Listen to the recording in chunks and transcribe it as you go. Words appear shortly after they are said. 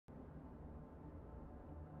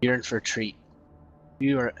You're in for a treat.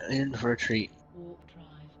 You are in for a treat. Warp drive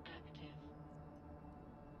active.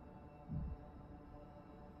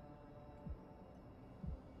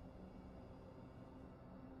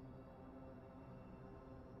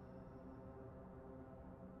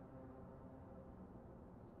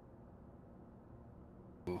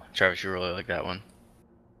 Ooh, Travis, you really like that one.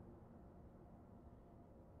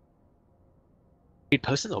 Dude,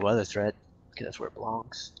 post in the weather thread, because that's where it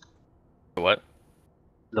belongs. What?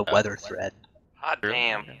 The weather thread. Hot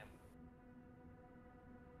damn.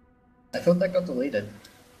 I thought that got deleted.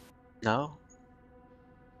 No?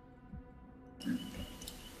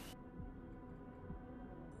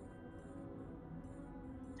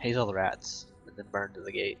 Haze all the rats, and then burn to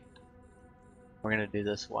the gate. We're gonna do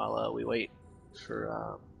this while we wait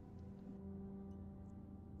for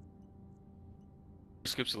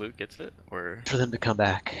Scoops of loot gets it, or them to come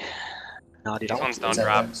back. No, dude, These I ones want don't to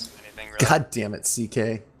drop anything really. God damn it,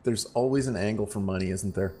 CK. There's always an angle for money,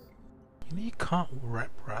 isn't there? You know you can't rep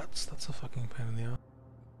rats. That's a fucking pain in the ass.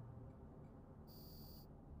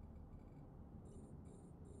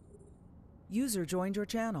 User joined your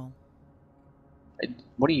channel.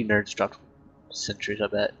 One of you nerds dropped sentries, I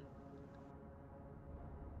bet.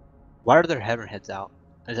 Why are their hammerheads out?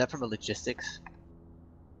 Is that from a logistics?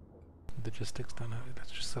 Logistics don't have it.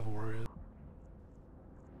 That's just Civil Warriors. oh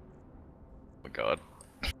my god.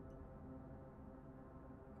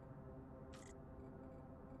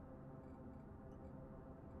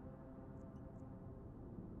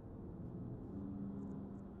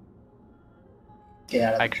 Get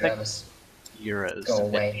out of I the expect Travis. Euros Go to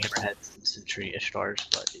away. fit hammerheads and sentry Ishtars,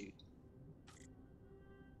 but dude.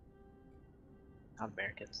 Not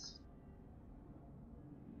Americans.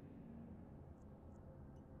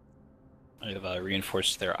 I've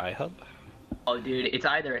reinforced their iHub. Oh, dude, it's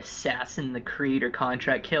either Assassin, the Creed, or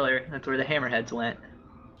Contract Killer. That's where the hammerheads went.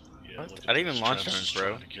 What? I didn't even launch drones,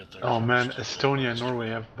 bro. Oh man, Estonia and Norway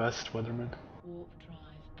have best weathermen. Warp drive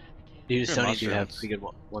active. Dude, Sure, Sony do have mushrooms. pretty good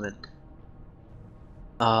women.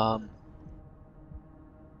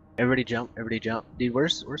 Everybody jump, everybody jump. Dude,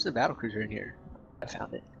 where's the battle cruiser in here? I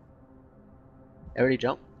found it. Everybody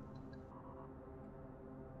jump.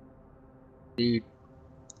 Dude.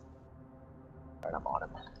 Alright, I'm on him.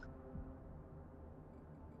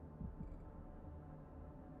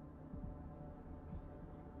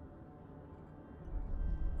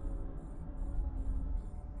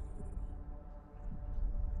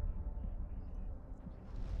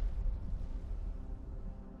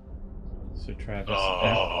 So Travis.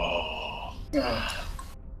 Oh.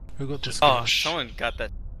 Who got the skin? Oh, someone got that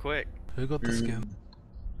quick. Who got the skin?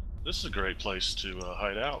 This is a great place to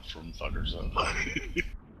hide out from thuggers, though.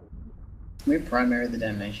 Can we primary the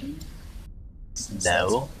damnation? Since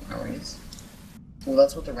No. that's how it is. Well,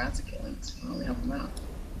 that's what the rats are killing. So why don't we help them out?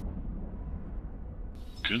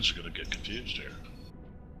 Goons are gonna get confused here.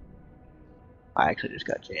 I actually just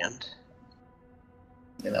got jammed.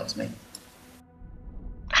 Yeah, that was me.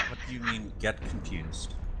 What do you mean, get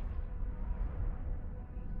confused?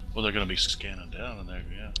 Well, they're gonna be scanning down in there,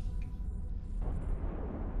 yeah.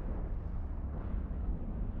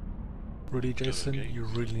 Really, Jason? gate. You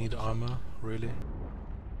really need armor? Really?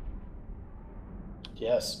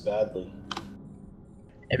 Yes, badly.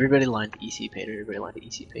 Everybody lined to EC Pater, everybody lined to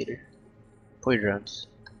EC Pater. Pull your drones.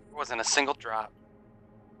 There wasn't a single drop.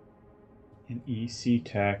 In EC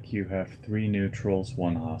TAC, you have 3 neutrals,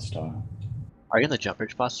 1 hostile. Are you in the jump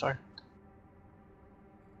bridge boss star?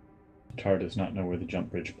 Tar does not know where the jump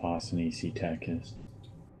bridge pass in EC TAC is.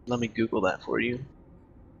 Let me Google that for you.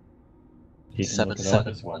 He can look it up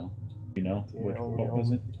as well. You know, what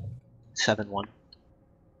was it? 7-1.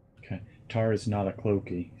 Okay. Tar is not a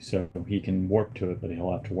cloaky, so he can warp to it, but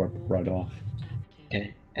he'll have to warp right off.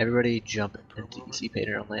 Okay, everybody jump into EC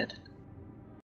Pater on land.